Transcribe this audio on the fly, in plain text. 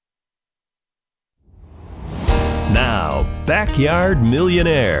Now, Backyard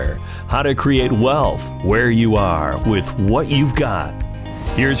Millionaire. How to create wealth where you are with what you've got.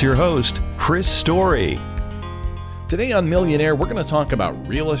 Here's your host, Chris Story. Today on Millionaire, we're going to talk about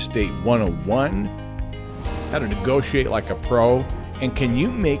Real Estate 101, how to negotiate like a pro, and can you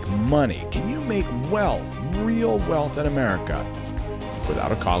make money? Can you make wealth, real wealth in America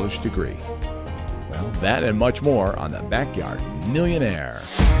without a college degree? Well, that and much more on the Backyard Millionaire.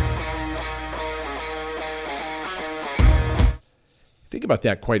 Think about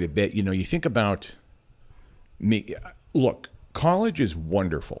that quite a bit. You know, you think about me. Look, college is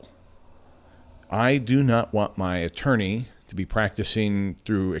wonderful. I do not want my attorney to be practicing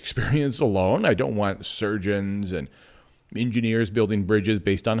through experience alone. I don't want surgeons and engineers building bridges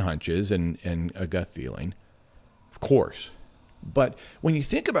based on hunches and a gut feeling, of course. But when you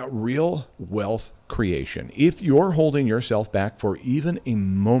think about real wealth creation, if you're holding yourself back for even a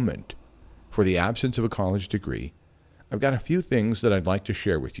moment for the absence of a college degree, I've got a few things that I'd like to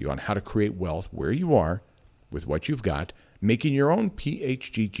share with you on how to create wealth where you are with what you've got, making your own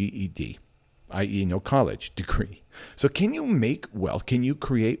PhD GED, i.e. no college degree. So can you make wealth? Can you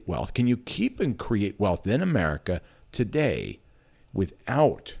create wealth? Can you keep and create wealth in America today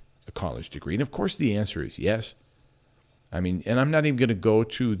without a college degree? And of course the answer is yes. I mean, and I'm not even going to go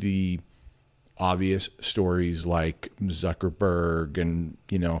to the obvious stories like Zuckerberg and,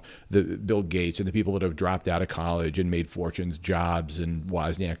 you know, the Bill Gates and the people that have dropped out of college and made fortunes, Jobs and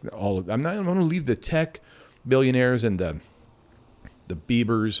Wozniak. I'm going to leave the tech billionaires and the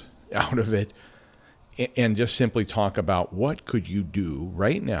Biebers out of it and just simply talk about what could you do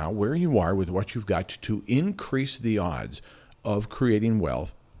right now where you are with what you've got to increase the odds of creating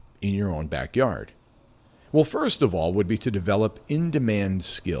wealth in your own backyard. Well, first of all would be to develop in-demand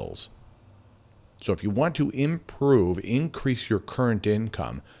skills. So if you want to increase your current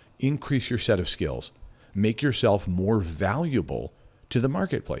income, increase your set of skills, make yourself more valuable to the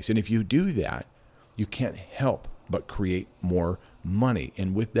marketplace. And if you do that, you can't help but create more money.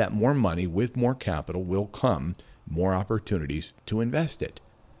 And with that more money, with more capital, will come more opportunities to invest it.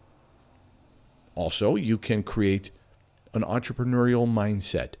 Also, you can create an entrepreneurial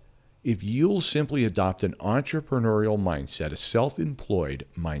mindset. If you'll simply adopt an entrepreneurial mindset, a self-employed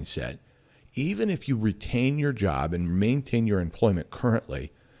mindset, even if you retain your job and maintain your employment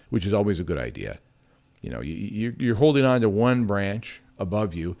currently, which is always a good idea, you know, you're holding on to one branch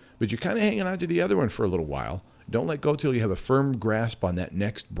above you, but you're kind of hanging on to the other one for a little while. Don't let go till you have a firm grasp on that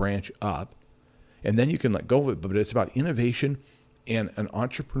next branch up, and then you can let go of it. But it's about innovation and an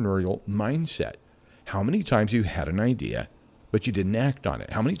entrepreneurial mindset. How many times have you had an idea, but you didn't act on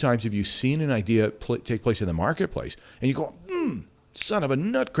it? How many times have you seen an idea take place in the marketplace, and you go, son of a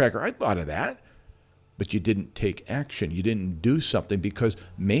nutcracker, I thought of that. But you didn't take action. You didn't do something because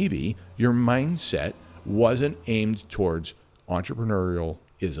maybe your mindset wasn't aimed towards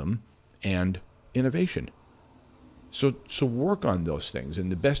entrepreneurialism and innovation. So work on those things.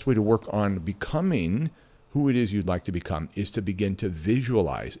 And the best way to work on becoming who it is you'd like to become is to begin to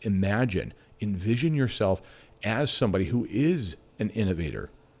visualize, envision yourself as somebody who is an innovator.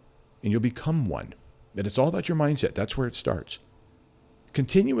 And you'll become one. And it's all about your mindset. That's where it starts.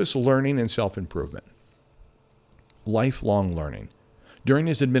 Continuous learning and self-improvement. Lifelong learning. During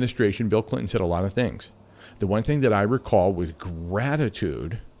his administration, Bill Clinton said a lot of things. The one thing that I recall with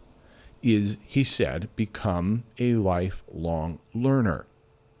gratitude is he said, become a lifelong learner.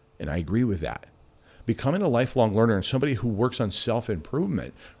 And I agree with that. Becoming a lifelong learner and somebody who works on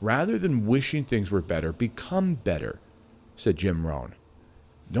self-improvement, rather than wishing things were better, become better, said Jim Rohn.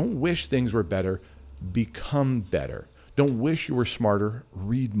 Don't wish things were better, become better. Don't wish you were smarter,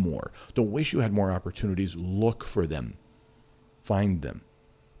 read more. Don't wish you had more opportunities, look for them. Find them.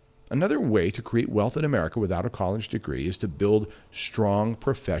 Another way to create wealth in America without a college degree is to build strong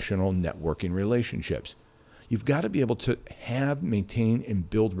professional networking relationships. You've got to be able to maintain, and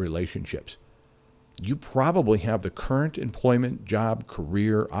build relationships. You probably have the current employment, job,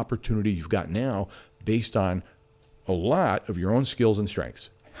 career, opportunity you've got now based on a lot of your own skills and strengths.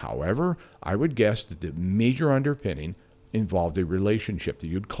 However, I would guess that the major underpinning involved a relationship that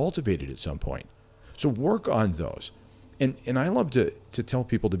you'd cultivated at some point. So work on those. And I love to tell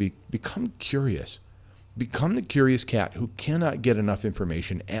people to become curious. Become the curious cat who cannot get enough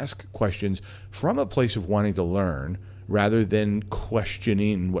information. Ask questions from a place of wanting to learn rather than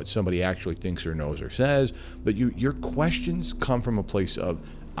questioning what somebody actually thinks or knows or says. But your questions come from a place of,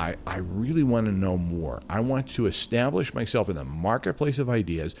 I really want to know more. I want to establish myself in the marketplace of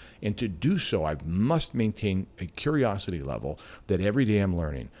ideas, and to do so, I must maintain a curiosity level that every day I'm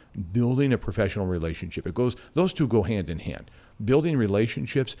learning. Building a professional relationship. Those two go hand in hand. Building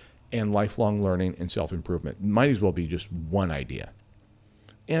relationships and lifelong learning and self-improvement. Might as well be just one idea.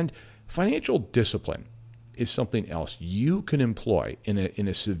 And financial discipline is something else you can employ in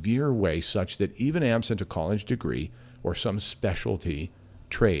a severe way, such that even absent a college degree or some specialty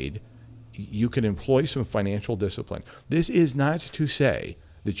trade, you can employ some financial discipline. This is not to say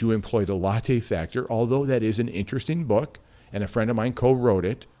that you employ the latte factor, although that is an interesting book, and a friend of mine co-wrote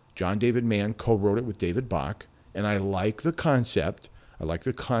it. John David Mann co-wrote it with David Bach, and I like the concept. I like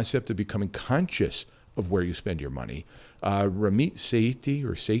the concept of becoming conscious of where you spend your money. Ramit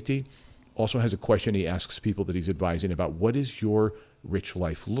Sethi also has a question he asks people that he's advising about: what does your rich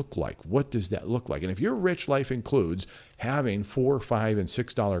life look like? What does that look like? And if your rich life includes having $4, $5, and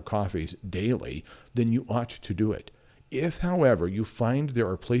 $6 coffees daily, then you ought to do it. If, however, you find there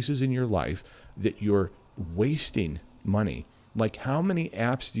are places in your life that you're wasting money, like how many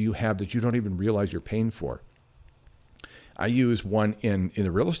apps do you have that you don't even realize you're paying for? I use one in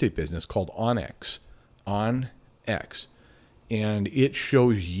the real estate business called OnX, and it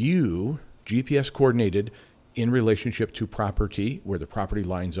shows you GPS coordinated in relationship to property, where the property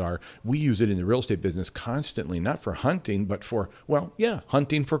lines are. We use it in the real estate business constantly, not for hunting, but for,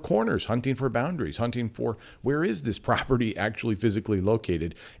 hunting for corners, hunting for boundaries, hunting for where is this property actually physically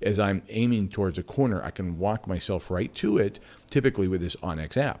located. As I'm aiming towards a corner, I can walk myself right to it, typically with this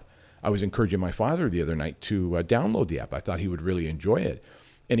OnX app. I was encouraging my father the other night to download the app. I thought he would really enjoy it.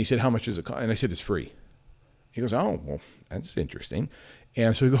 And he said, how much does it cost? And I said, it's free. He goes, oh, well, that's interesting.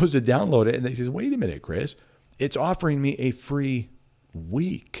 And so he goes to download it, and he says, wait a minute, Chris. It's offering me a free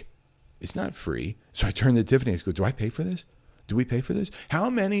week. It's not free. So I turned to Tiffany and I go, do I pay for this? Do we pay for this? How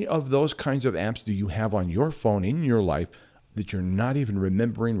many of those kinds of apps do you have on your phone in your life that you're not even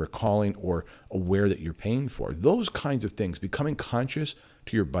remembering, recalling, or aware that you're paying for? Those kinds of things, becoming conscious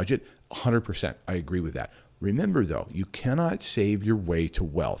to your budget, 100%. I agree with that. Remember, though, you cannot save your way to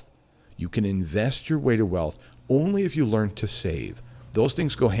wealth. You can invest your way to wealth only if you learn to save. Those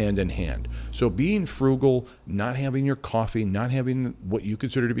things go hand in hand. So being frugal, not having your coffee, not having what you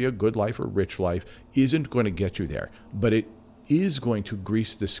consider to be a good life or rich life isn't going to get you there. But it is going to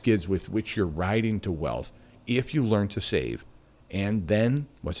grease the skids with which you're riding to wealth if you learn to save. And then,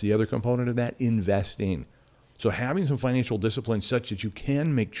 what's the other component of that? Investing. So having some financial discipline such that you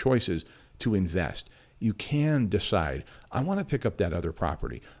can make choices to invest. You can decide, I want to pick up that other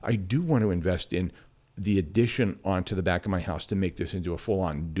property. I do want to invest in the addition onto the back of my house to make this into a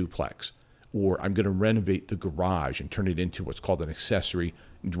full-on duplex. Or I'm going to renovate the garage and turn it into what's called an accessory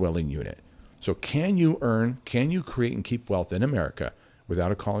dwelling unit. So can you create and keep wealth in America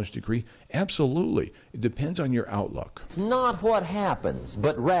without a college degree? Absolutely. It depends on your outlook. It's not what happens,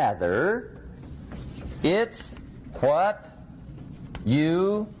 but rather it's what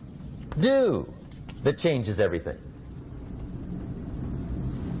you do that changes everything.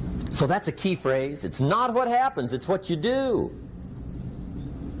 So that's a key phrase. It's not what happens, it's what you do.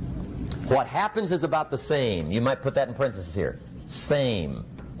 What happens is about the same. You might put that in parentheses here. Same.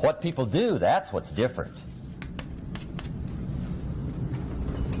 What people do, that's what's different.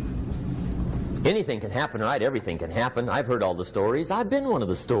 Anything can happen, right? Everything can happen. I've heard all the stories. I've been one of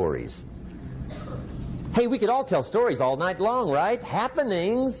the stories. Hey, we could all tell stories all night long, right?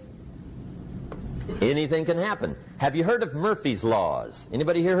 Happenings. Anything can happen. Have you heard of Murphy's Laws?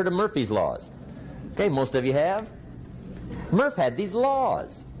 Anybody here heard of Murphy's Laws? Okay, most of you have. Murph had these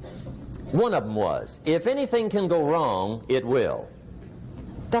laws. One of them was, if anything can go wrong, it will.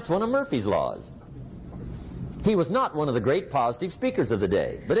 That's one of Murphy's Laws. He was not one of the great positive speakers of the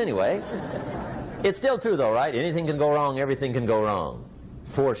day. But anyway, it's still true though, right? Anything can go wrong, everything can go wrong.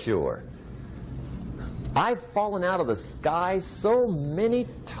 For sure. I've fallen out of the sky so many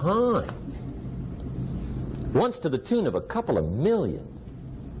times. Once to the tune of a couple of million.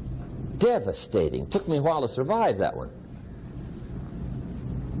 Devastating. Took me a while to survive that one.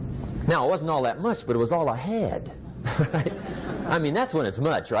 Now, it wasn't all that much, but it was all I had. Right? I mean, that's when it's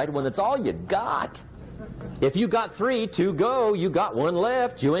much, right? When it's all you got. If you got 3, 2 go, you got 1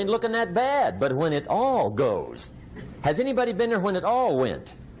 left, you ain't looking that bad. But when it all goes. Has anybody been there when it all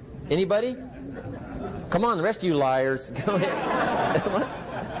went? Anybody? Come on, the rest of you liars. Go ahead.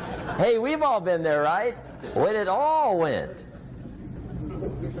 Hey, we've all been there, right? When it all went.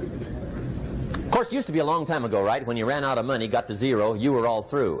 Of course, it used to be a long time ago, right? When you ran out of money, got to 0, you were all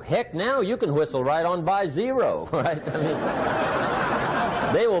through. Heck, now you can whistle right on by 0, right? I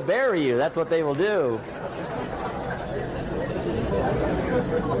mean, they will bury you. That's what they will do.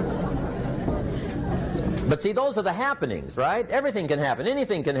 But see, those are the happenings, right? Everything can happen.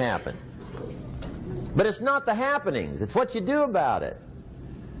 Anything can happen. But it's not the happenings. It's what you do about it.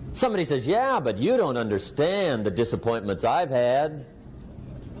 Somebody says, yeah, but you don't understand the disappointments I've had.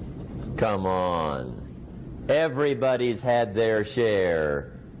 Come on. Everybody's had their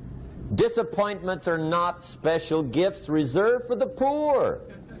share. Disappointments are not special gifts reserved for the poor.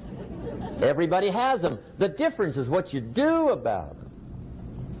 Everybody has them. The difference is what you do about them.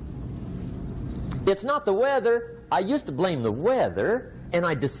 It's not the weather. I used to blame the weather, and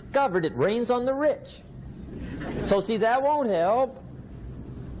I discovered it rains on the rich. So see, that won't help.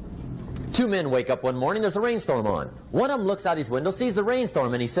 Two men wake up one morning, there's a rainstorm on. One of them looks out his window, sees the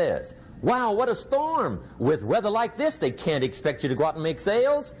rainstorm, and he says, "Wow, what a storm. With weather like this, they can't expect you to go out and make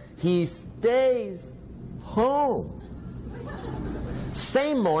sales." He stays home.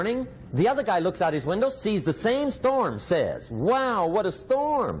 Same morning, the other guy looks out his window, sees the same storm, says, "Wow, what a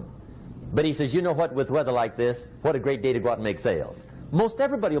storm." But he says, "You know what, with weather like this, what a great day to go out and make sales. Most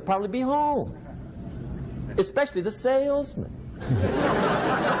everybody will probably be home, especially the salesman."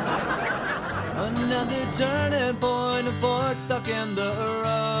 Another turning point, a fork stuck in the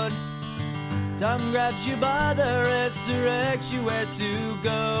road. Time grabs you by the wrist, directs you where to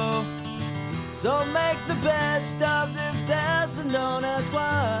go. So make the best of this test and don't ask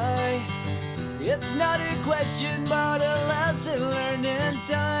why. It's not a question but a lesson learned in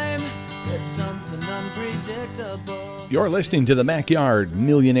time. It's something unpredictable. You're listening to The Backyard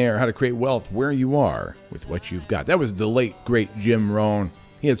Millionaire, How to Create Wealth Where You Are with What You've Got. That was the late, great Jim Rohn.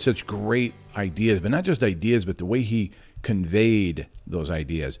 He had such great ideas, but not just ideas, but the way he conveyed those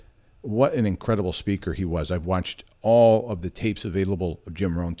ideas. What an incredible speaker he was. I've watched all of the tapes available of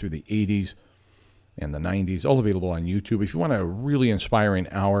Jim Rohn through the 80s and the 90s, all available on YouTube. If you want a really inspiring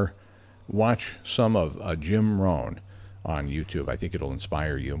hour, watch some of Jim Rohn on YouTube. I think it'll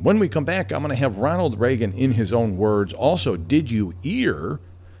inspire you. When we come back, I'm going to have Ronald Reagan in his own words. Also, Did You Ear?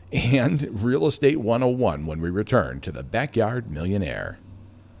 And Real Estate 101 when we return to The Backyard Millionaire.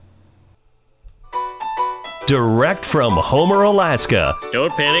 Direct from Homer, Alaska,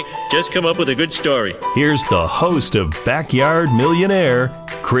 Don't panic, just come up with a good story. here's the host of Backyard Millionaire,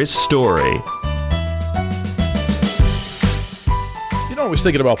 Chris Story. You know, I was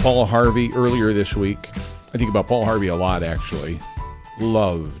thinking about Paul Harvey earlier this week. I think about Paul Harvey a lot, actually.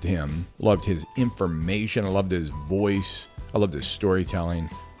 Loved him. Loved his information. I loved his voice. I loved his storytelling.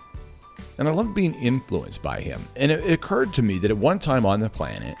 And I loved being influenced by him. And it occurred to me that at one time on the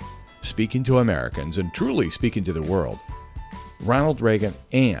planet, speaking to Americans and truly speaking to the world, Ronald Reagan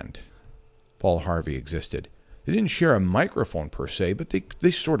and Paul Harvey existed. They didn't share a microphone per se, but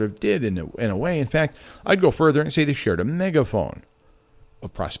they sort of did in a way. In fact, I'd go further and say they shared a megaphone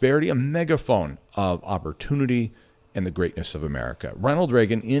of prosperity, a megaphone of opportunity and the greatness of America. Ronald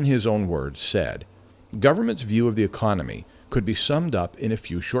Reagan, in his own words, said, "Government's view of the economy could be summed up in a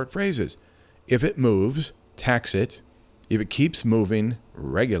few short phrases. If it moves, tax it. If it keeps moving,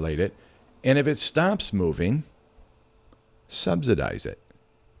 regulate it. And if it stops moving, subsidize it."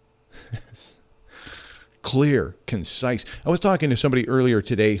 Clear, concise. I was talking to somebody earlier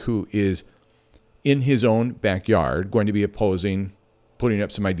today who is in his own backyard going to be putting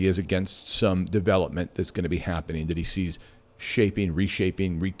up some ideas against some development that's going to be happening that he sees shaping,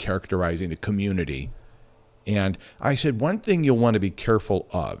 reshaping, recharacterizing the community. And I said, one thing you'll want to be careful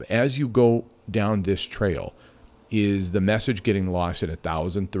of as you go down this trail is the message getting lost in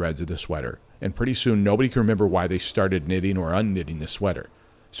 1,000 threads of the sweater. And pretty soon, nobody can remember why they started knitting or unknitting the sweater.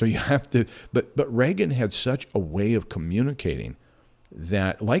 So you have to, but Reagan had such a way of communicating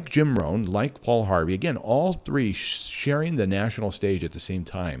that, like Jim Rohn, like Paul Harvey, again, all three sharing the national stage at the same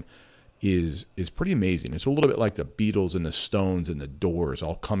time is pretty amazing. It's a little bit like the Beatles and the Stones and the Doors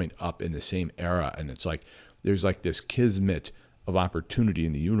all coming up in the same era. And it's like, there's like this kismet of opportunity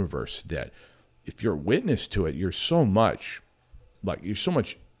in the universe that if you're a witness to it, you're so much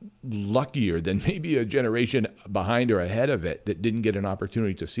luckier than maybe a generation behind or ahead of it that didn't get an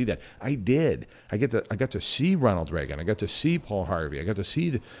opportunity to see that. I did. I got to see Ronald Reagan. I got to see Paul Harvey. I got to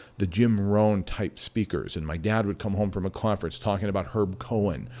see the Jim Rohn type speakers. And my dad would come home from a conference talking about Herb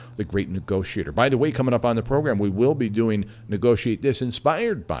Cohen, the great negotiator. By the way, coming up on the program, we will be doing Negotiate This,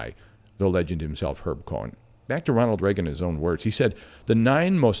 inspired by the legend himself, Herb Cohen. Back to Ronald Reagan, his own words. He said, "The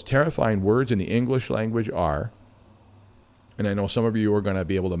 9 most terrifying words in the English language are," and I know some of you are going to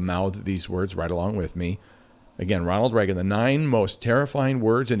be able to mouth these words right along with me. Again, Ronald Reagan, "The 9 most terrifying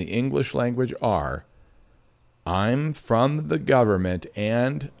words in the English language are, I'm from the government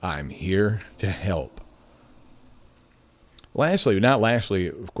and I'm here to help." Lastly, not lastly,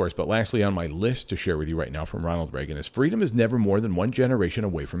 of course, but lastly on my list to share with you right now from Ronald Reagan is, "Freedom is never more than one generation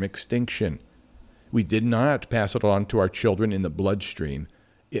away from extinction. We did not pass it on to our children in the bloodstream.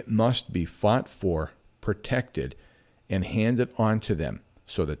 It must be fought for, protected, and handed on to them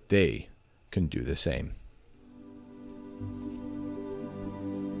so that they can do the same."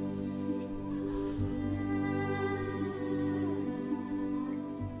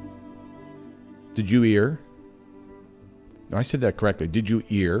 Did you hear? No, I said that correctly. Did you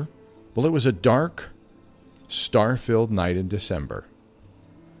hear? Well, it was a dark, star-filled night in December.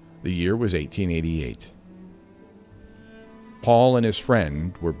 The year was 1888. Paul and his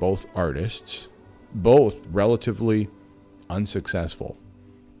friend were both artists, both relatively unsuccessful.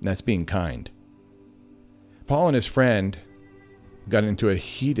 And that's being kind. Paul and his friend got into a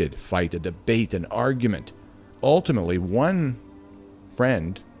heated fight, a debate, an argument. Ultimately, one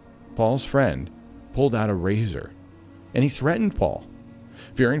friend, Paul's friend, pulled out a razor, and he threatened Paul.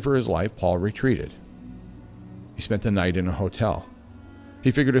 Fearing for his life, Paul retreated. He spent the night in a hotel.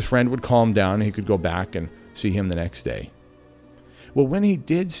 He figured his friend would calm down and he could go back and see him the next day. Well, when he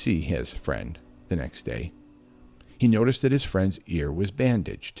did see his friend the next day, he noticed that his friend's ear was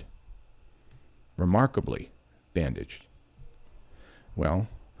bandaged. Remarkably bandaged. Well,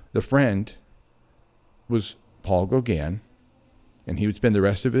 the friend was Paul Gauguin, and he would spend the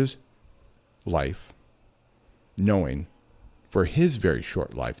rest of his life knowing, for his very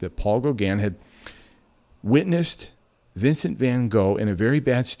short life, that Paul Gauguin had witnessed Vincent van Gogh in a very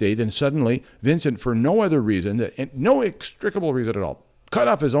bad state, and suddenly Vincent, for no other reason, no inextricable reason at all, cut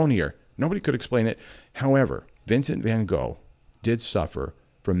off his own ear. Nobody could explain it. However, Vincent van Gogh did suffer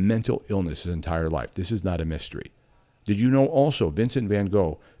from mental illness his entire life. This is not a mystery. Did you know also Vincent van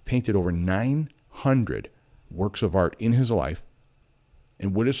Gogh painted over 900 works of art in his life,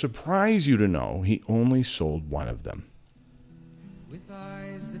 and would it surprise you to know he only sold one of them? With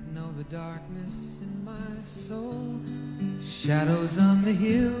eyes that know the darkness in my soul, shadows on the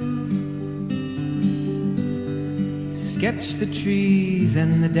hills, sketch the trees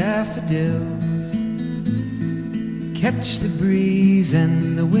and the daffodils, catch the breeze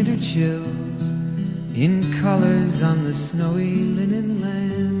and the winter chills in colors on the snowy linen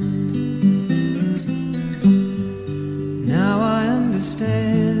land. Now I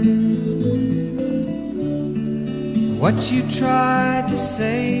understand what you tried to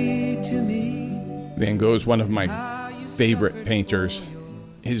say to me. Van Gogh is one of my favorite painters.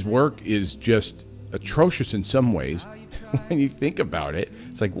 His work is just atrocious in some ways. When you think about it,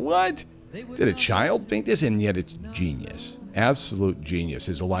 it's like, what? Did a child paint this? And yet it's genius. Absolute genius.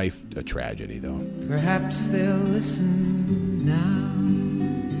 His life, a tragedy, though. Perhaps they'll listen now.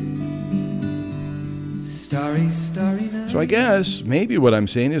 Starry, starry night. So I guess maybe what I'm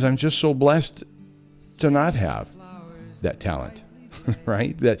saying is I'm just so blessed to not have that talent,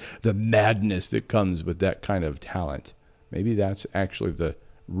 right? That the madness that comes with that kind of talent. Maybe that's actually the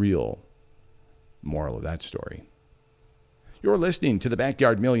real moral of that story. You're listening to The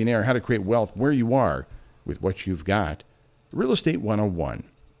Backyard Millionaire, How to Create Wealth Where You Are with What You've Got. Real Estate 101.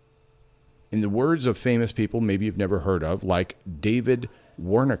 In the words of famous people maybe you've never heard of, like David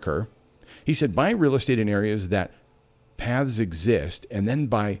Warnaker, he said, buy real estate in areas that paths exist, and then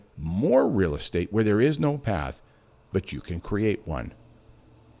buy more real estate where there is no path, but you can create one.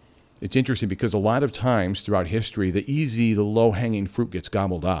 It's interesting because a lot of times throughout history, the easy, the low-hanging fruit gets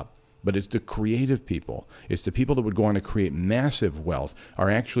gobbled up. But it's the creative people. It's the people that would go on to create massive wealth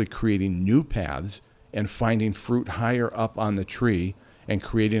are actually creating new paths and finding fruit higher up on the tree and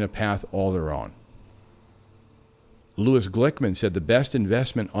creating a path all their own. Louis Glickman said the best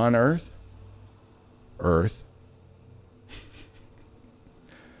investment on earth.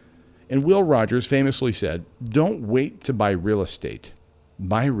 And Will Rogers famously said, don't wait to buy real estate.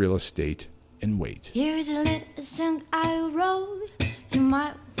 Buy real estate and wait. Here's a little song I wrote. You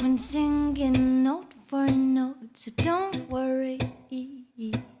might want singing note for note, so don't worry.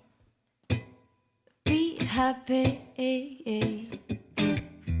 Be happy. In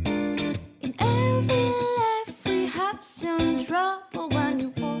every life we have some trouble. When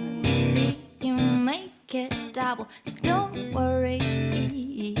you worry, you make it double. So don't worry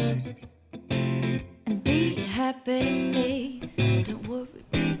and be happy. Don't worry,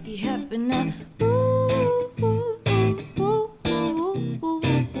 be happy now.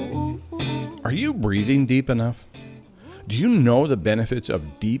 Are you breathing deep enough? Do you know the benefits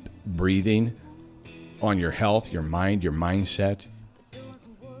of deep breathing on your health, your mind, your mindset?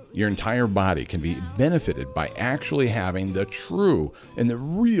 Your entire body can be benefited by actually having the true and the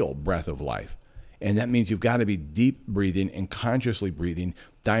real breath of life. And that means you've got to be deep breathing and consciously breathing,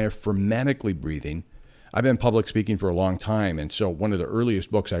 diaphragmatically breathing. I've been public speaking for a long time, and so one of the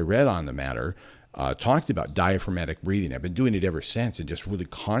earliest books I read on the matter talked about diaphragmatic breathing. I've been doing it ever since, and just really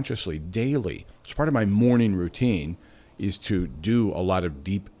consciously, daily. It's part of my morning routine is to do a lot of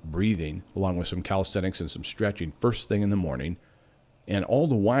deep breathing along with some calisthenics and some stretching first thing in the morning. And all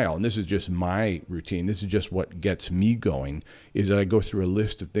the while, and this is just my routine, this is just what gets me going, is that I go through a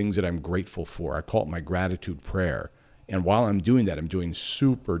list of things that I'm grateful for. I call it my gratitude prayer. And while I'm doing that, I'm doing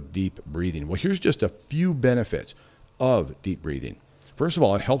super deep breathing. Well, here's just a few benefits of deep breathing. First of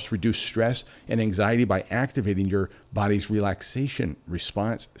all, it helps reduce stress and anxiety by activating your body's relaxation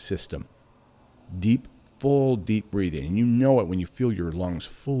response system. Full deep breathing. And you know it when you feel your lungs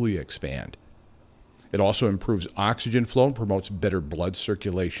fully expand. It also improves oxygen flow and promotes better blood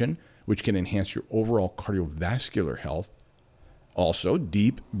circulation, which can enhance your overall cardiovascular health. Also,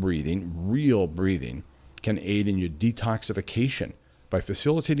 deep breathing, real breathing, can aid in your detoxification by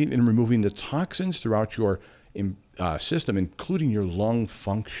facilitating and removing the toxins throughout your system, including your lung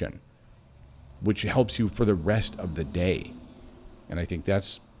function, which helps you for the rest of the day. And I think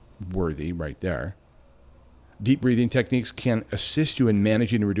that's worthy right there. Deep breathing techniques can assist you in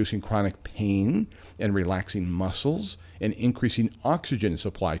managing and reducing chronic pain and relaxing muscles and increasing oxygen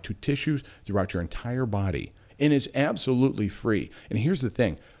supply to tissues throughout your entire body. And it's absolutely free. And here's the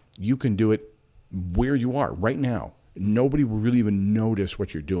thing, you can do it where you are right now. Nobody will really even notice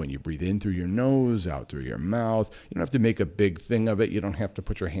what you're doing. You breathe in through your nose, out through your mouth. You don't have to make a big thing of it. You don't have to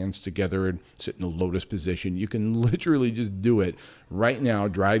put your hands together and sit in the lotus position. You can literally just do it right now,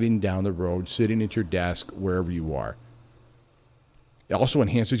 driving down the road, sitting at your desk, wherever you are. It also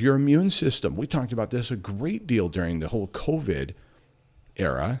enhances your immune system. We talked about this a great deal during the whole COVID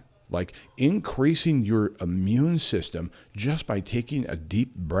era. Like increasing your immune system just by taking a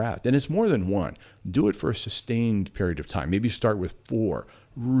deep breath. And it's more than one. Do it for a sustained period of time. Maybe start with 4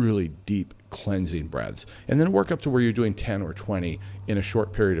 really deep cleansing breaths and then work up to where you're doing 10 or 20 in a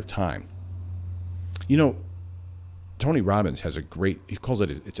short period of time. You know, Tony Robbins has he calls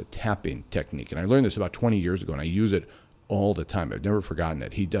it's a tapping technique. And I learned this about 20 years ago and I use it all the time. I've never forgotten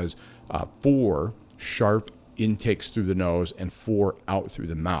it. He does 4 sharp intakes through the nose and 4 out through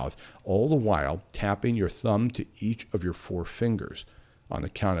the mouth, all the while tapping your thumb to each of your 4 fingers. On the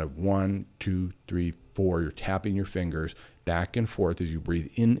count of 1, 2, 3, 4, you're tapping your fingers back and forth as you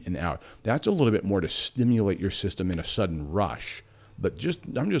breathe in and out. That's a little bit more to stimulate your system in a sudden rush. But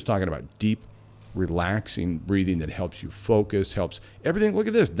I'm just talking about deep, relaxing breathing that helps you focus, helps everything. Look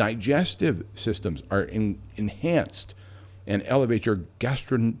at this. Digestive systems are enhanced and elevate your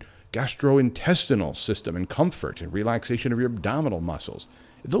gastrointestinal system and comfort and relaxation of your abdominal muscles.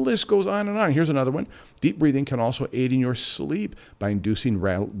 The list goes on and on. Here's another one. Deep breathing can also aid in your sleep by inducing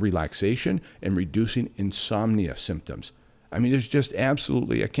relaxation and reducing insomnia symptoms. I mean, there's just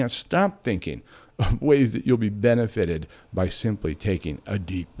absolutely, I can't stop thinking of ways that you'll be benefited by simply taking a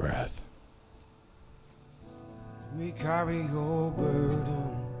deep breath. Let me carry your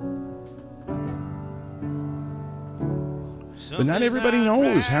burden. But not everybody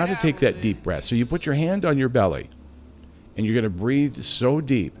knows how to take that deep breath. So you put your hand on your belly, and you're going to breathe so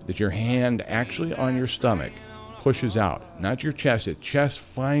deep that your hand actually on your stomach pushes out, not your chest. Your chest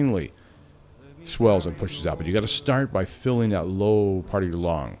finally swells and pushes out. But you got to start by filling that low part of your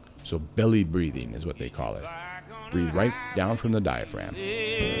lung. So belly breathing is what they call it. Breathe right down from the diaphragm.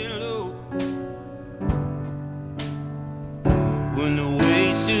 When the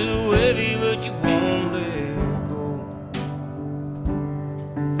weight's too heavy, but you won't let go.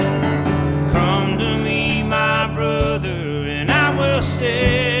 Come to me, my brother, and I will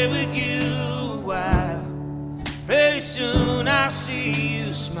stay with you a while. Pretty soon I'll see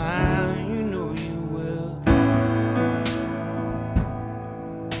you smile, you know you will.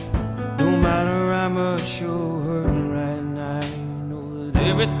 No matter how much you're hurting right now, you know that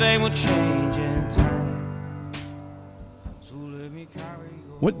everything will change in time.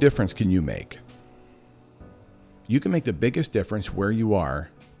 What difference can you make? You can make the biggest difference where you are,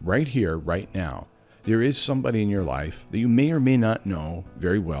 right here, right now. There is somebody in your life that you may or may not know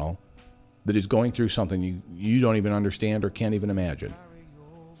very well that is going through something you don't even understand or can't even imagine.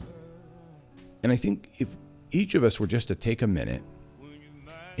 And I think if each of us were just to take a minute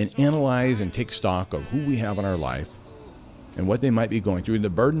and analyze and take stock of who we have in our life and what they might be going through and the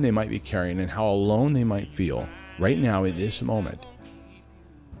burden they might be carrying and how alone they might feel right now in this moment,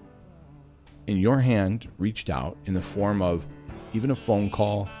 and your hand reached out in the form of even a phone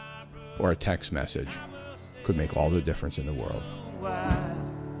call or a text message, could make all the difference in the world.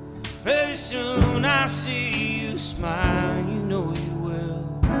 Pretty soon I see you smile, you know you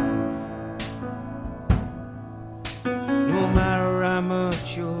will. No matter how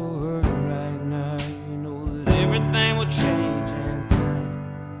much you're hurting right now, you know that everything will change in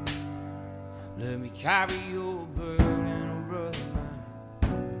time. Let me carry your burden, oh brother mine.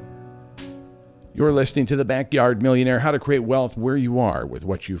 You're listening to The Backyard Millionaire, how to create wealth where you are with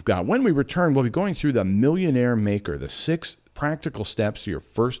what you've got. When we return, we'll be going through the Millionaire Maker, the 6 practical steps to your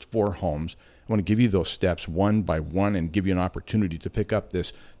first 4 homes. I want to give you those steps one by one and give you an opportunity to pick up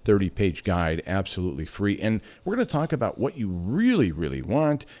this 30-page guide absolutely free. And we're going to talk about what you really, really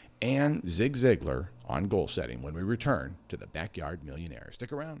want and Zig Ziglar on goal setting when we return to the Backyard Millionaire.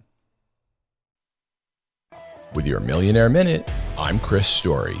 Stick around. With your Millionaire Minute, I'm Chris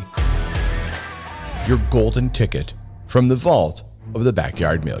Story. Your golden ticket from the vault of the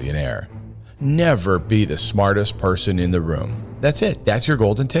Backyard Millionaire. Never be the smartest person in the room. That's it. That's your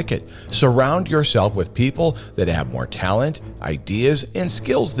golden ticket. Surround yourself with people that have more talent, ideas, and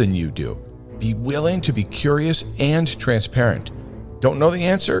skills than you do. Be willing to be curious and transparent. Don't know the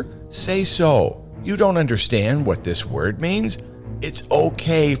answer? Say so. You don't understand what this word means? It's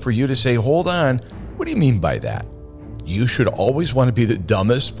okay for you to say, hold on, what do you mean by that? You should always want to be the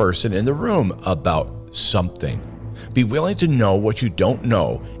dumbest person in the room about something. Be willing to know what you don't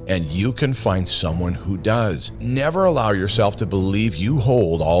know, and you can find someone who does. Never allow yourself to believe you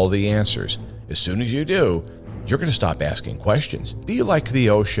hold all the answers. As soon as you do, you're going to stop asking questions. Be like the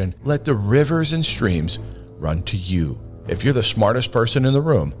ocean. Let the rivers and streams run to you. If you're the smartest person in the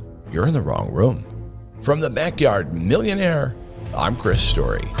room, you're in the wrong room. From the Backyard Millionaire, I'm Chris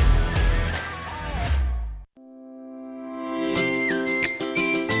Story.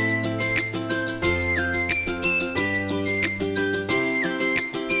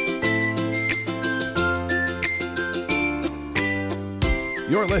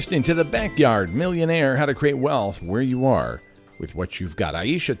 You're listening to the Backyard Millionaire, How to Create Wealth Where You Are with What You've Got.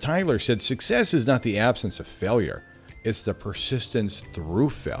 Aisha Tyler said, success is not the absence of failure. It's the persistence through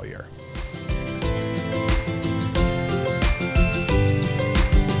failure.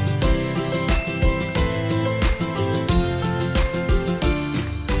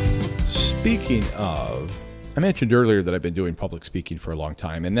 Speaking of, I mentioned earlier that I've been doing public speaking for a long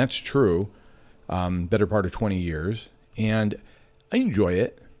time, and that's true, better part of 20 years. And I enjoy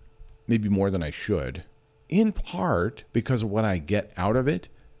it, maybe more than I should, in part because of what I get out of it.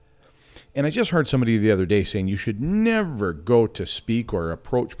 And I just heard somebody the other day saying you should never go to speak or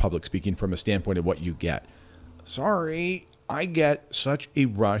approach public speaking from a standpoint of what you get. Sorry, I get such a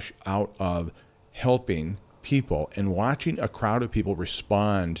rush out of helping people and watching a crowd of people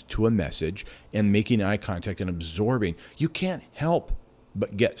respond to a message and making eye contact and absorbing. You can't help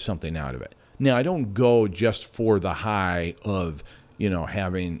but get something out of it. Now, I don't go just for the high of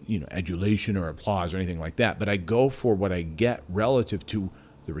having, adulation or applause or anything like that. But I go for what I get relative to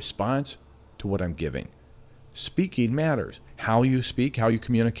the response to what I'm giving. Speaking matters. How you speak, how you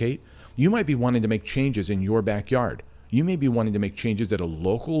communicate. You might be wanting to make changes in your backyard. You may be wanting to make changes at a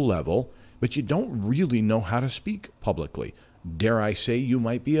local level, but you don't really know how to speak publicly. Dare I say you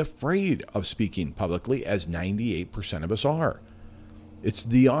might be afraid of speaking publicly, as 98% of us are. It's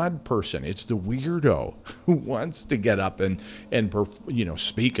the odd person. It's the weirdo who wants to get up and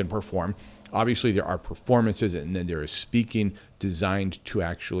speak and perform. Obviously, there are performances, and then there is speaking designed to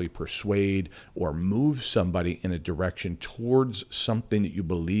actually persuade or move somebody in a direction towards something that you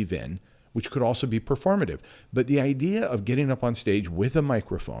believe in, which could also be performative. But the idea of getting up on stage with a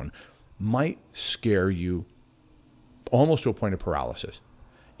microphone might scare you almost to a point of paralysis.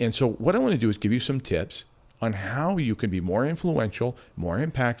 And so what I want to do is give you some tips on how you can be more influential, more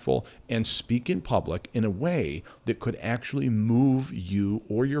impactful, and speak in public in a way that could actually move you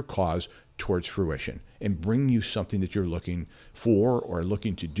or your cause towards fruition and bring you something that you're looking for or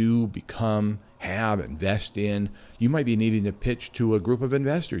looking to do, become, have, invest in. You might be needing to pitch to a group of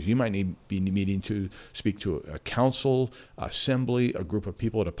investors. You might be needing to speak to a council, assembly, a group of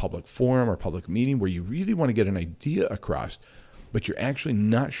people at a public forum or public meeting where you really want to get an idea across, but you're actually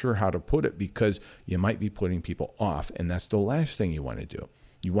not sure how to put it because you might be putting people off, and that's the last thing you want to do.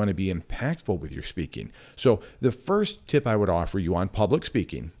 You want to be impactful with your speaking. So the first tip I would offer you on public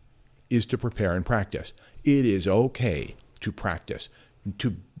speaking is to prepare and practice. It is okay to practice,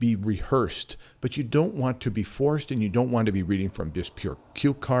 to be rehearsed, but you don't want to be forced, and you don't want to be reading from just pure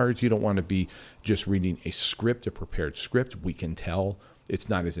cue cards. You don't want to be just reading a script, a prepared script. We can tell it's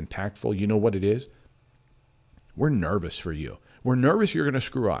not as impactful. You know what it is? We're nervous for you. We're nervous you're going to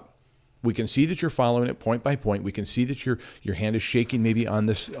screw up. We can see that you're following it point by point. We can see that your hand is shaking maybe on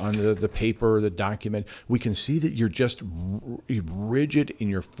the paper or the document. We can see that you're just rigid in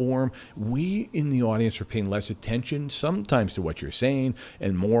your form. We in the audience are paying less attention sometimes to what you're saying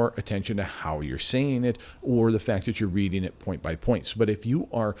and more attention to how you're saying it or the fact that you're reading it point by point. But if you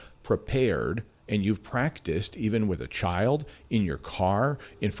are prepared and you've practiced even with a child in your car,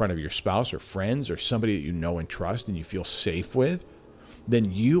 in front of your spouse or friends or somebody that you know and trust and you feel safe with,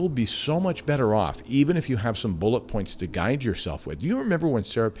 then you'll be so much better off, even if you have some bullet points to guide yourself with. You remember when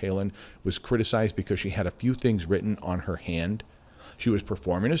Sarah Palin was criticized because she had a few things written on her hand? She was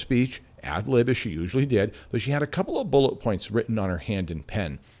performing a speech, ad lib as she usually did, but she had a couple of bullet points written on her hand in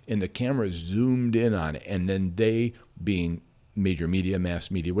pen, and the camera zoomed in on it, and then they, being major media, mass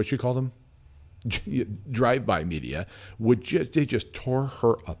media, what you call them? Drive-by media, they just tore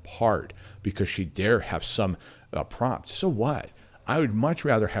her apart because she dare have some prompt. So what? I would much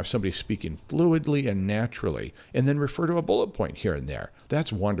rather have somebody speaking fluidly and naturally and then refer to a bullet point here and there.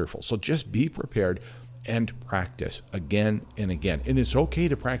 That's wonderful. So just be prepared and practice again and again. And it's okay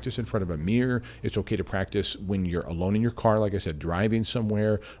to practice in front of a mirror. It's okay to practice when you're alone in your car, like I said, driving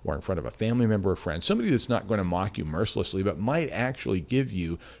somewhere, or in front of a family member or friend, somebody that's not going to mock you mercilessly, but might actually give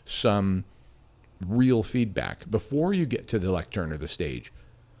you some real feedback before you get to the lectern or the stage.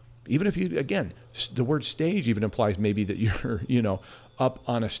 Even if you, again, the word stage even implies maybe that you're, up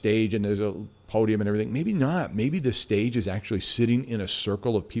on a stage and there's a podium and everything. Maybe not. Maybe the stage is actually sitting in a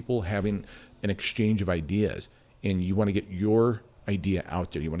circle of people having an exchange of ideas, and you want to get your idea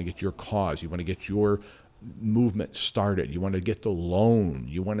out there. You want to get your cause. You want to get your movement started. You want to get the loan.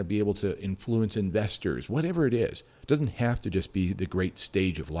 You want to be able to influence investors, whatever it is. It doesn't have to just be the great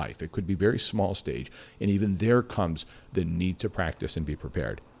stage of life. It could be a very small stage, and even there comes the need to practice and be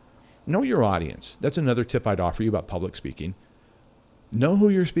prepared. Know your audience. That's another tip I'd offer you about public speaking. Know who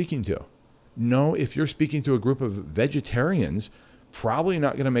you're speaking to. Know if you're speaking to a group of vegetarians, probably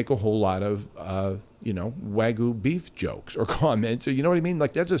not going to make a whole lot of, Wagyu beef jokes or comments. Or, you know what I mean?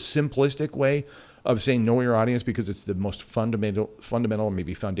 Like, that's a simplistic way of saying know your audience, because it's the most fundamental,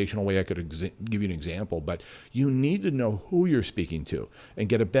 maybe foundational way I could give you an example. But you need to know who you're speaking to and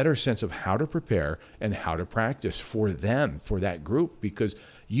get a better sense of how to prepare and how to practice for them, for that group, because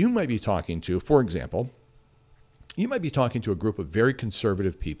you might be talking to, for example, you might be talking to a group of very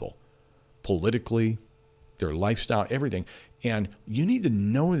conservative people, politically, their lifestyle, everything. And you need to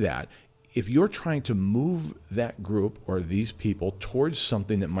know that if you're trying to move that group or these people towards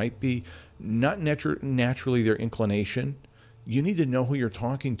something that might be not naturally their inclination, you need to know who you're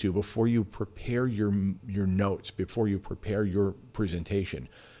talking to before you prepare your notes, before you prepare your presentation.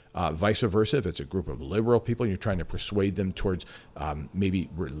 Vice versa, if it's a group of liberal people and you're trying to persuade them towards maybe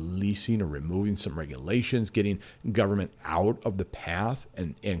releasing or removing some regulations, getting government out of the path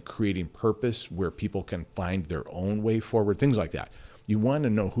and creating purpose where people can find their own way forward, things like that. You want to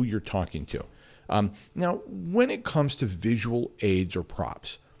know who you're talking to. Now, when it comes to visual aids or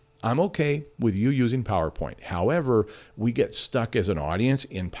props, I'm okay with you using PowerPoint. However, we get stuck as an audience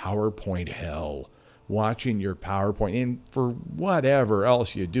in PowerPoint hell. Watching your PowerPoint, and for whatever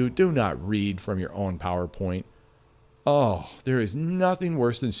else you do not read from your own PowerPoint. Oh, there is nothing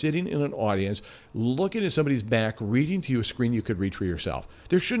worse than sitting in an audience, looking at somebody's back, reading to you a screen you could read for yourself.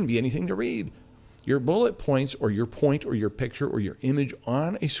 There shouldn't be anything to read. Your bullet points or your point or your picture or your image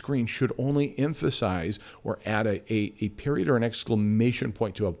on a screen should only emphasize or add a period or an exclamation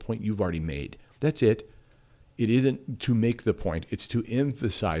point to a point you've already made. That's it. It isn't to make the point. It's to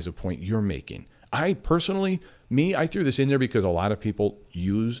emphasize a point you're making. I personally, I threw this in there because a lot of people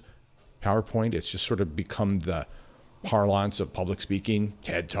use PowerPoint. It's just sort of become the parlance of public speaking,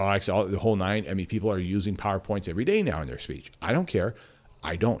 TED Talks, the whole nine. I mean, people are using PowerPoints every day now in their speech. I don't care.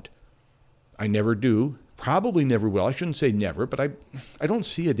 I don't. I never do. Probably never will. I shouldn't say never, but I don't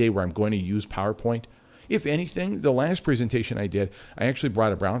see a day where I'm going to use PowerPoint. If anything, the last presentation I did, I actually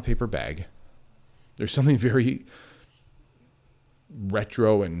brought a brown paper bag. There's something very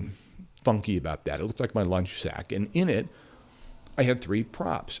retro and funky about that. It looked like my lunch sack. And in it, I had 3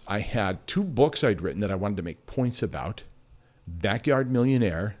 props. I had 2 books I'd written that I wanted to make points about, Backyard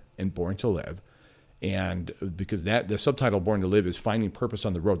Millionaire and Born to Live. And because the subtitle Born to Live is finding purpose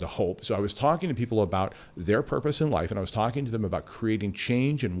on the road to hope. So I was talking to people about their purpose in life, and I was talking to them about creating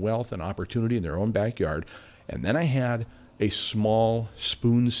change and wealth and opportunity in their own backyard. And then I had a small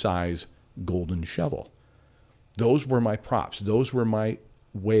spoon-size golden shovel. Those were my props. Those were my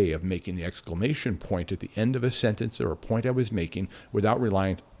way of making the exclamation point at the end of a sentence or a point I was making without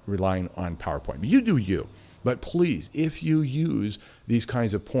relying on PowerPoint. But you do you. But please, if you use these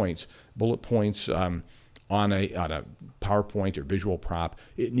kinds of points, bullet points on a PowerPoint or visual prop,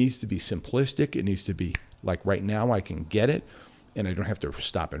 it needs to be simplistic. It needs to be like right now I can get it and I don't have to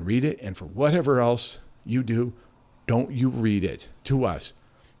stop and read it. And for whatever else you do, don't you read it to us.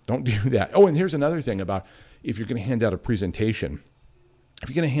 Don't do that. Oh, and here's another thing about if you're going to hand out a presentation. If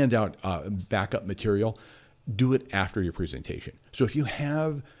you're going to hand out backup material, do it after your presentation. So if you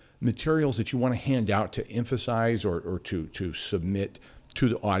have materials that you want to hand out to emphasize or to submit to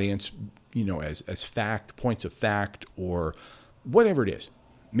the audience, as fact, points of fact, or whatever it is,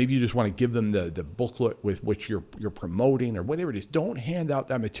 maybe you just want to give them the booklet with which you're promoting or whatever it is. Don't hand out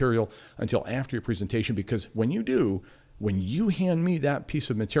that material until after your presentation, because when you do, When you hand me that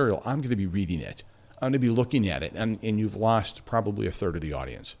piece of material, I'm going to be reading it. I'm going to be looking at it, and you've lost probably a third of the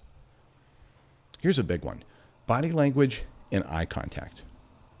audience. Here's a big one. Body language and eye contact.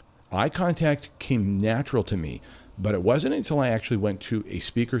 Eye contact came natural to me, but it wasn't until I actually went to a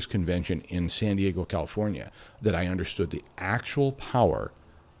speakers convention in San Diego, California, that I understood the actual power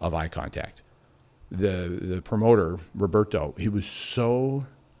of eye contact. The promoter, Roberto, he was so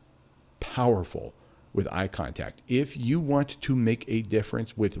powerful with eye contact. If you want to make a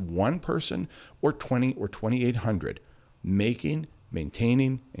difference with one person or 20 or 2,800,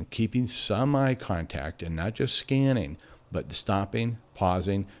 maintaining, and keeping some eye contact, and not just scanning, but stopping,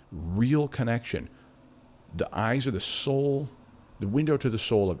 pausing, real connection. The eyes are the soul, the window to the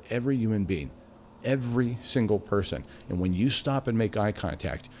soul of every human being, every single person. And when you stop and make eye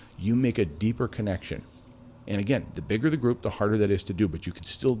contact, you make a deeper connection. And again, the bigger the group, the harder that is to do, but you can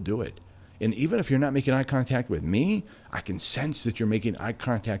still do it. And even if you're not making eye contact with me, I can sense that you're making eye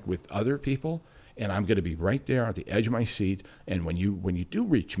contact with other people, and I'm going to be right there at the edge of my seat. And when you do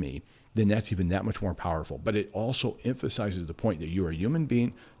reach me, then that's even that much more powerful. But it also emphasizes the point that you're a human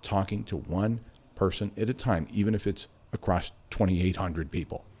being talking to one person at a time, even if it's across 2,800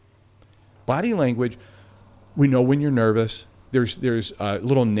 people. Body language, we know when you're nervous. There's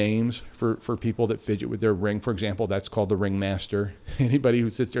little names for people that fidget with their ring. For example, that's called the ring master. Anybody who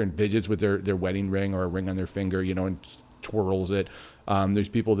sits there and fidgets with their wedding ring or a ring on their finger, and twirls it. There's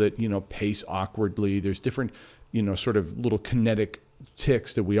people that, pace awkwardly. There's different, sort of little kinetic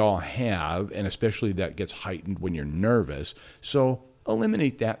tics that we all have, and especially that gets heightened when you're nervous. So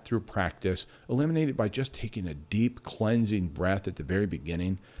eliminate that through practice. Eliminate it by just taking a deep cleansing breath at the very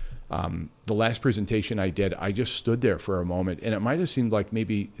beginning. The last presentation I did, I just stood there for a moment, and it might have seemed like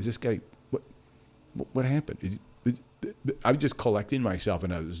maybe, is this guy, what happened? I was just collecting myself,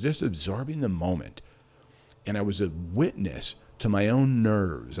 and I was just absorbing the moment. And I was a witness to my own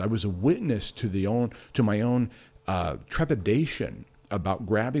nerves. I was a witness to my own trepidation about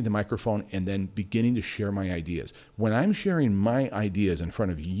grabbing the microphone and then beginning to share my ideas. When I'm sharing my ideas in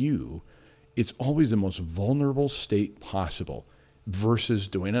front of you, it's always the most vulnerable state possible, versus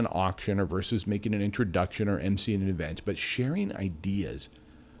doing an auction or versus making an introduction or emceeing an event. But sharing ideas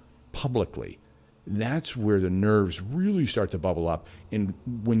publicly, that's where the nerves really start to bubble up. And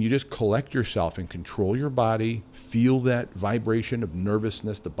when you just collect yourself and control your body, feel that vibration of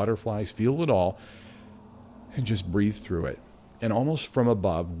nervousness, the butterflies, feel it all, and just breathe through it. And almost from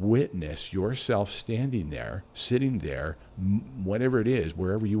above, witness yourself standing there, sitting there, whatever it is,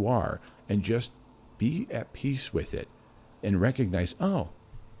 wherever you are, and just be at peace with it. And recognize,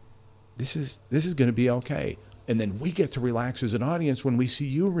 this is going to be okay. And then we get to relax as an audience when we see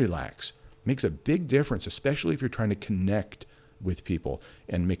you relax. Makes a big difference, especially if you're trying to connect with people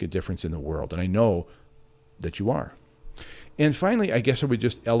and make a difference in the world. And I know that you are. And finally, I guess I would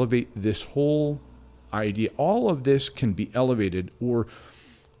just elevate this whole idea. All of this can be elevated or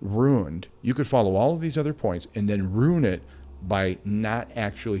ruined. You could follow all of these other points and then ruin it by not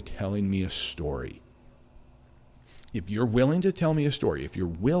actually telling me a story. If you're willing to tell me a story, if you're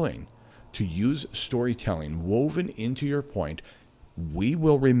willing to use storytelling woven into your point, we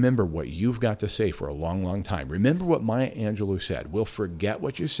will remember what you've got to say for a long, long time. Remember what Maya Angelou said. We'll forget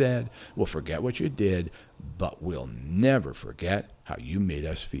what you said, we'll forget what you did, but we'll never forget how you made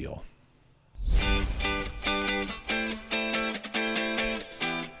us feel.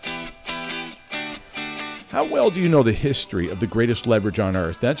 How well do you know the history of the greatest leverage on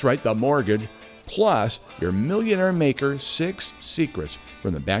earth? That's right, the mortgage. Plus, your Millionaire Maker 6 Secrets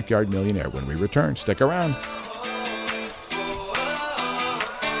from the Backyard Millionaire. When we return, stick around.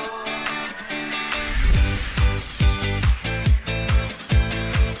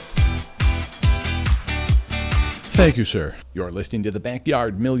 Thank you, sir. You're listening to the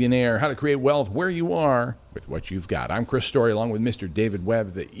Backyard Millionaire, how to create wealth where you are with what you've got. I'm Chris Story, along with Mr. David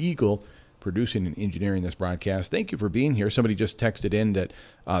Webb, the Eagle, producing and engineering this broadcast. Thank you for being here. Somebody just texted in that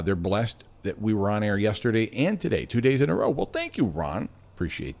they're blessed that we were on air yesterday and today, 2 days in a row. Well, thank you, Ron.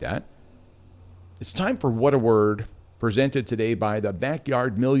 Appreciate that. It's time for What a Word, presented today by the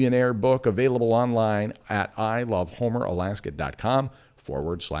Backyard Millionaire book, available online at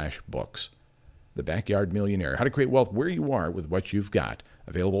ilovehomeralaska.com/books. The Backyard Millionaire, how to create wealth where you are with what you've got.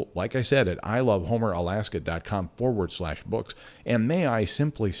 Available, like I said, at ilovehomeralaska.com/books. And may I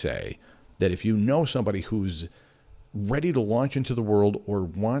simply say that if you know somebody who's ready to launch into the world or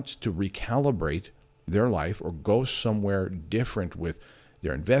wants to recalibrate their life or go somewhere different with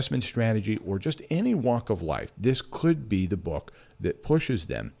their investment strategy or just any walk of life, this could be the book that pushes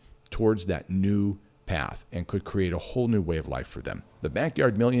them towards that new path and could create a whole new way of life for them. The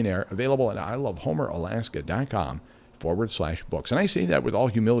Backyard Millionaire, available at ilovehomeralaska.com www.michaeldukes.com/books. And I say that with all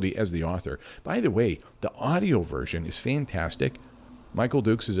humility as the author. By the way, the audio version is fantastic. Michael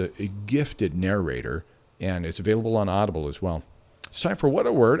Dukes is a gifted narrator, and it's available on Audible as well. It's time for What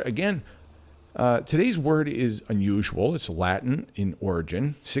a Word. Again, today's word is unusual. It's Latin in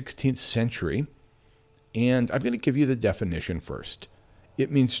origin, 16th century. And I'm going to give you the definition first.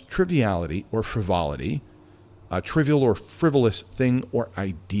 It means triviality or frivolity, a trivial or frivolous thing or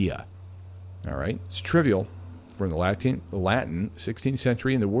idea. All right? It's trivial from the Latin 16th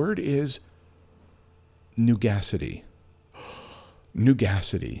century, and the word is nugacity.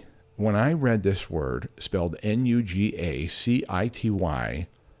 Nugacity. When I read this word, spelled Nugacity,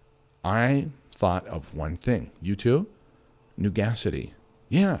 I thought of one thing. You too? Nugacity.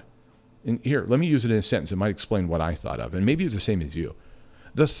 Yeah. And here, let me use it in a sentence. It might explain what I thought of. And maybe it's the same as you.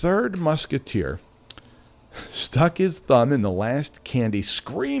 The third musketeer stuck his thumb in the last candy,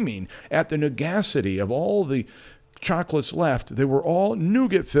 screaming at the nugacity of all the chocolates left. They were all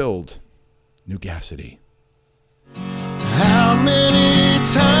nougat-filled. Nugacity. How many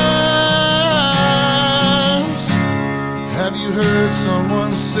times have you heard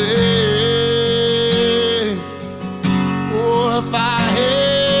someone say, oh, if I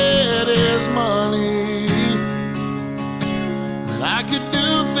had his money, then I could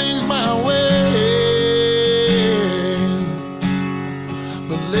do things my way.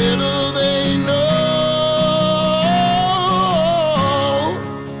 But little they know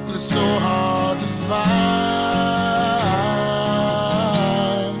that it's so hard to find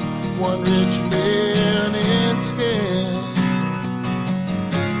one rich man in 10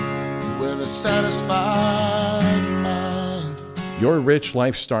 with a satisfied mind. Your rich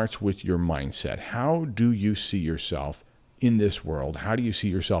life starts with your mindset. How do you see yourself in this world? How do you see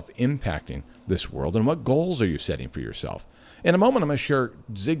yourself impacting this world? And what goals are you setting for yourself? In a moment, I'm going to share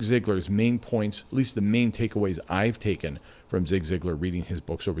Zig Ziglar's main points, at least the main takeaways I've taken from Zig Ziglar reading his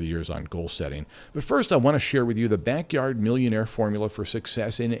books over the years on goal setting. But first, I want to share with you the Backyard Millionaire formula for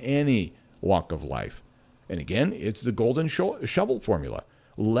success in any walk of life. And again, it's the golden shovel formula.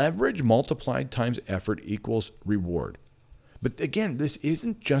 Leverage multiplied times effort equals reward. But again, this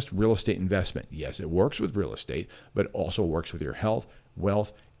isn't just real estate investment. Yes, it works with real estate, but it also works with your health,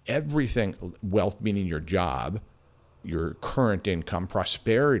 wealth, everything. Wealth meaning your job, your current income.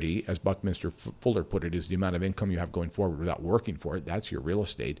 Prosperity, as Buckminster Fuller put it, is the amount of income you have going forward without working for it. That's your real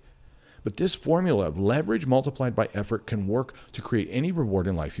estate. But this formula of leverage multiplied by effort can work to create any reward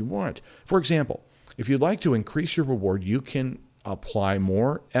in life you want. For example, if you'd like to increase your reward, you can apply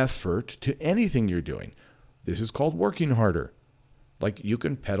more effort to anything you're doing. This is called working harder. Like you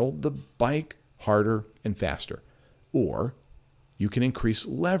can pedal the bike harder and faster. Or you can increase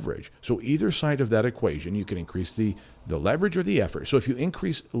leverage. So either side of that equation, you can increase the leverage or the effort. So if you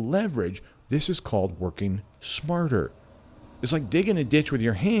increase leverage, this is called working smarter. It's like digging a ditch with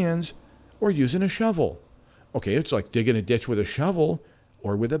your hands or using a shovel. Okay, it's like digging a ditch with a shovel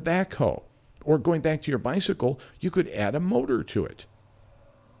or with a backhoe. Or going back to your bicycle, you could add a motor to it.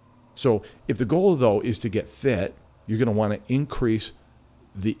 So if the goal, though, is to get fit, you're going to want to increase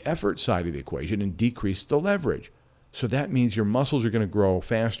the effort side of the equation and decrease the leverage. So that means your muscles are going to grow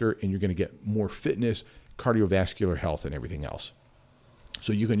faster and you're going to get more fitness, cardiovascular health, and everything else.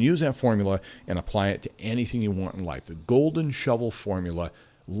 So you can use that formula and apply it to anything you want in life. The golden shovel formula,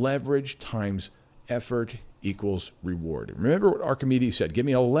 leverage times effort equals reward. Remember what Archimedes said, give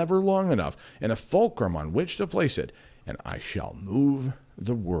me a lever long enough and a fulcrum on which to place it, and I shall move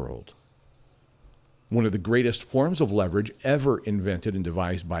the world. One of the greatest forms of leverage ever invented and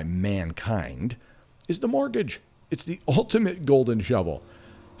devised by mankind is the mortgage. It's the ultimate golden shovel.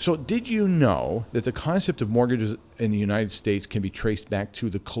 So did you know that the concept of mortgages in the United States can be traced back to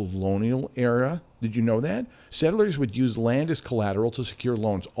the colonial era? Did you know that? Settlers would use land as collateral to secure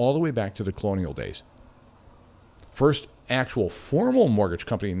loans all the way back to the colonial days. First actual formal mortgage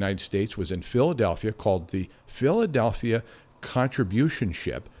company in the United States was in Philadelphia called the Philadelphia Contribution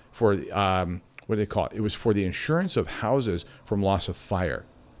Ship for, what do they call it? It was for the insurance of houses from loss of fire.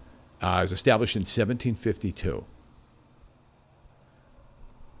 It was established in 1752.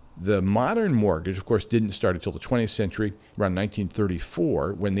 The modern mortgage, of course, didn't start until the 20th century, around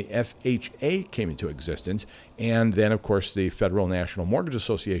 1934, when the FHA came into existence. And then, of course, the Federal National Mortgage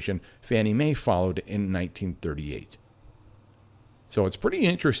Association, Fannie Mae, followed in 1938. So it's pretty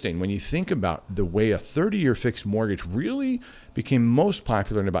interesting when you think about the way a 30-year fixed mortgage really became most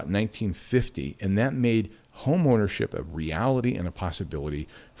popular in about 1950, and that made home ownership a reality and a possibility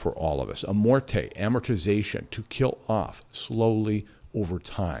for all of us. Amortization, to kill off slowly over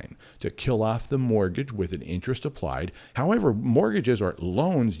time to kill off the mortgage with an interest applied. However, mortgages or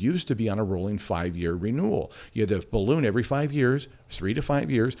loans used to be on a rolling 5-year renewal. You had to balloon every 5 years, 3 to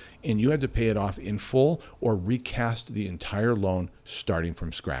 5 years, and you had to pay it off in full or recast the entire loan starting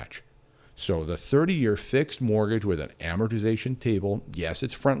from scratch. So the 30-year fixed mortgage with an amortization table, yes,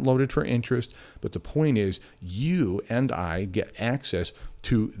 it's front-loaded for interest, but the point is you and I get access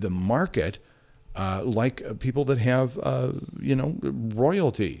to the market like people that have,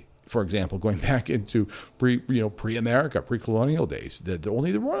 royalty, for example, going back into pre-America, pre-colonial days, that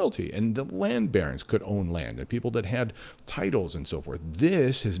only the royalty and the land barons could own land and people that had titles and so forth.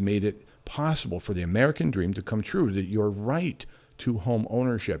 This has made it possible for the American dream to come true, that your right to home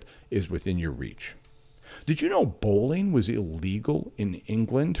ownership is within your reach. Did you know bowling was illegal in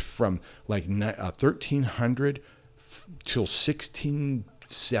England from like 1300 till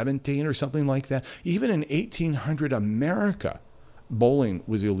 1617 or something like that? Even in 1800 America, bowling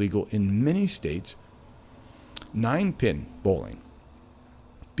was illegal in many states. 9-pin bowling,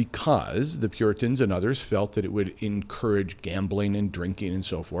 because the Puritans and others felt that it would encourage gambling and drinking and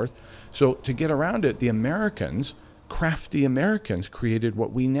so forth. So to get around it, the crafty Americans created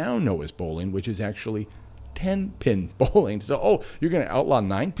what we now know as bowling, which is actually 10-pin bowling. So, you're going to outlaw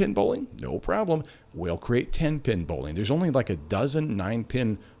 9-pin bowling? No problem. We'll create 10-pin bowling. There's only like a dozen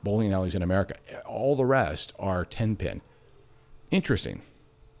 9-pin bowling alleys in America. All the rest are 10-pin. Interesting.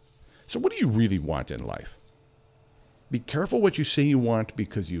 So what do you really want in life? Be careful what you say you want,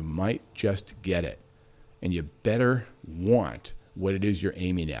 because you might just get it. And you better want what it is you're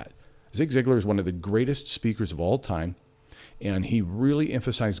aiming at. Zig Ziglar is one of the greatest speakers of all time, and he really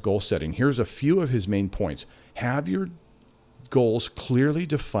emphasized goal setting. Here's a few of his main points. Have your goals clearly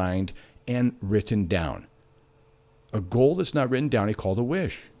defined and written down. A goal that's not written down he called a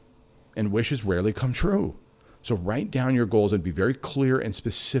wish, and wishes rarely come true. So write down your goals and be very clear and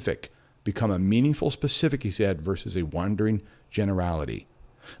specific. Become a meaningful specific, he said, versus a wandering generality.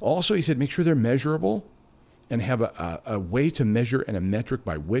 Also, he said, make sure they're measurable and have a way to measure and a metric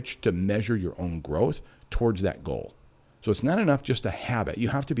by which to measure your own growth towards that goal. So it's not enough just to have it. You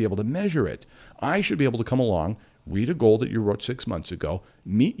have to be able to measure it. I should be able to come along, read a goal that you wrote 6 months ago,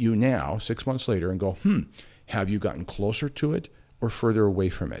 meet you now, 6 months later, and go, have you gotten closer to it or further away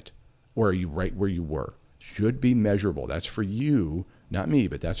from it? Or are you right where you were? Should be measurable. That's for you, not me,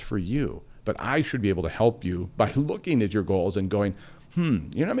 but that's for you. But I should be able to help you by looking at your goals and going,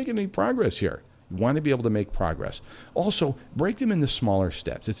 you're not making any progress here. You want to be able to make progress. Also, break them into smaller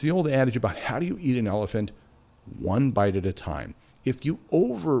steps. It's the old adage about how do you eat an elephant? One bite at a time. If you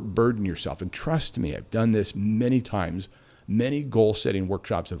overburden yourself, and trust me, I've done this many times, many goal-setting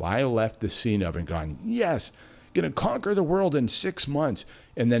workshops have I left the scene of and gone, yes, going to conquer the world in 6 months.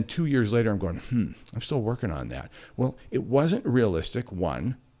 And then 2 years later, I'm going, I'm still working on that. Well, it wasn't realistic,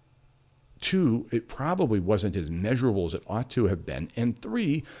 1. 2, it probably wasn't as measurable as it ought to have been. And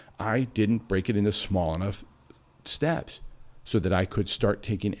 3, I didn't break it into small enough steps so that I could start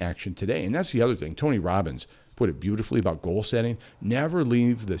taking action today. And that's the other thing. Tony Robbins put it beautifully about goal setting. Never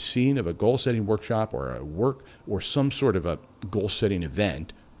leave the scene of a goal setting workshop or a work or some sort of a goal setting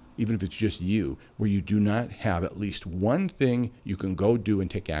event, even if it's just you, where you do not have at least one thing you can go do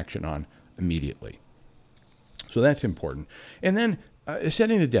and take action on immediately. So that's important. And then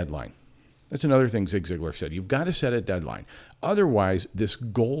setting a deadline. That's another thing Zig Ziglar said. You've got to set a deadline. Otherwise, this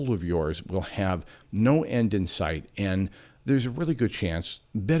goal of yours will have no end in sight, and there's a really good chance,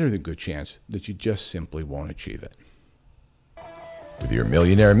 better than good chance, that you just simply won't achieve it. With your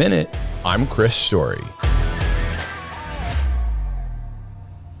Millionaire Minute, I'm Chris Story.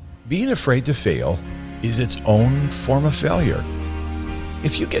 Being afraid to fail is its own form of failure.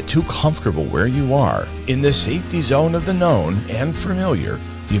 If you get too comfortable where you are, in the safety zone of the known and familiar,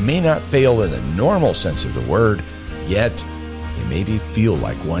 you may not fail in the normal sense of the word, yet you maybe feel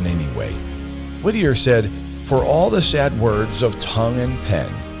like one anyway. Whittier said, "For all the sad words of tongue and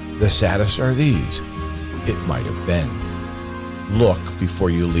pen, the saddest are these, it might have been." Look before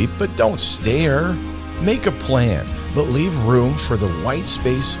you leap, but don't stare. Make a plan, but leave room for the white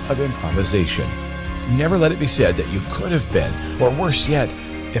space of improvisation. Never let it be said that you could have been, or worse yet,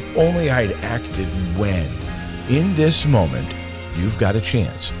 if only I'd acted when. In this moment, you've got a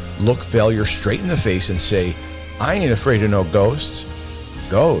chance. Look failure straight in the face and say, I ain't afraid of no ghosts.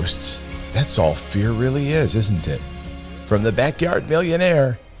 Ghosts? That's all fear really is, isn't it? From the Backyard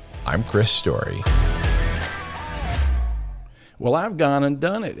Millionaire, I'm Chris Story. Well, I've gone and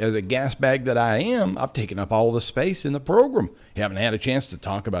done it. As a gas bag that I am, I've taken up all the space in the program. Haven't had a chance to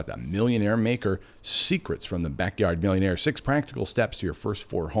talk about the Millionaire Maker secrets from the Backyard Millionaire. 6 practical steps to your first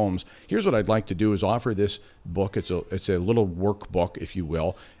 4 homes. Here's what I'd like to do is offer this book. It's a little workbook, if you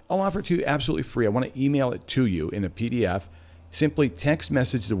will. I'll offer it to you absolutely free. I want to email it to you in a PDF. Simply text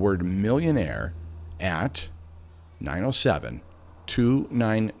message the word millionaire at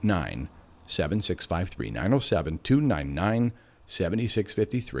 907-299-7653.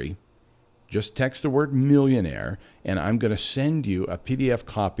 907-299-7653. Just text the word millionaire, and I'm going to send you a PDF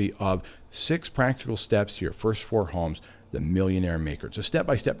copy of 6 practical steps to your first 4 homes, the Millionaire Maker. It's a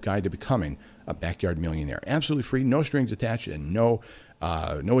step-by-step guide to becoming a backyard millionaire. Absolutely free, no strings attached, and no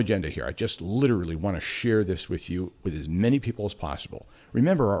agenda here. I just literally want to share this with you with as many people as possible.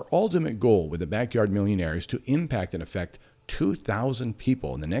 Remember, our ultimate goal with the Backyard Millionaire is to impact and affect 2,000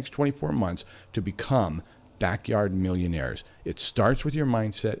 people in the next 24 months to become backyard millionaires. It starts with your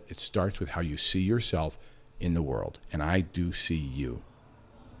mindset. It starts with how you see yourself in the world. And I do see you.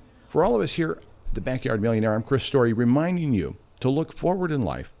 For all of us here, the Backyard Millionaire, I'm Chris Story, reminding you to look forward in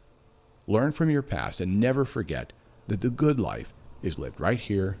life, learn from your past, and never forget that the good life is lived right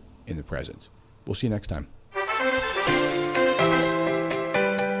here in the present. We'll see you next time.